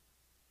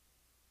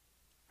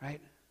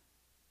 Right?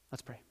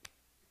 Let's pray.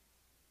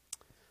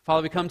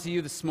 Father, we come to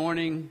you this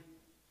morning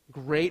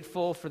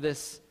grateful for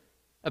this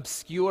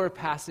obscure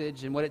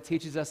passage and what it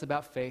teaches us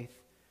about faith.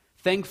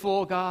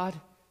 Thankful, God,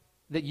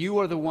 that you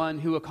are the one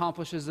who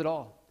accomplishes it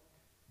all.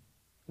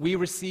 We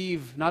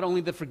receive not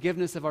only the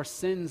forgiveness of our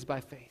sins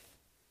by faith,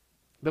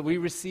 but we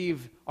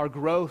receive our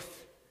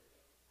growth,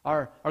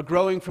 our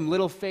growing from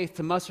little faith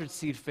to mustard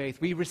seed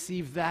faith. We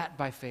receive that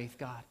by faith,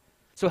 God.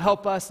 So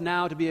help us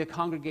now to be a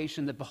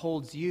congregation that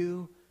beholds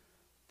you,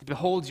 that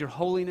beholds your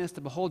holiness,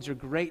 that beholds your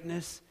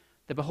greatness,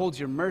 that beholds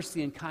your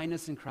mercy and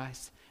kindness in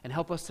Christ, and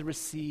help us to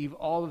receive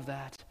all of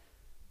that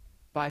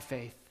by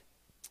faith.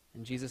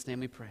 In Jesus' name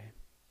we pray.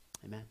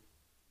 Amen.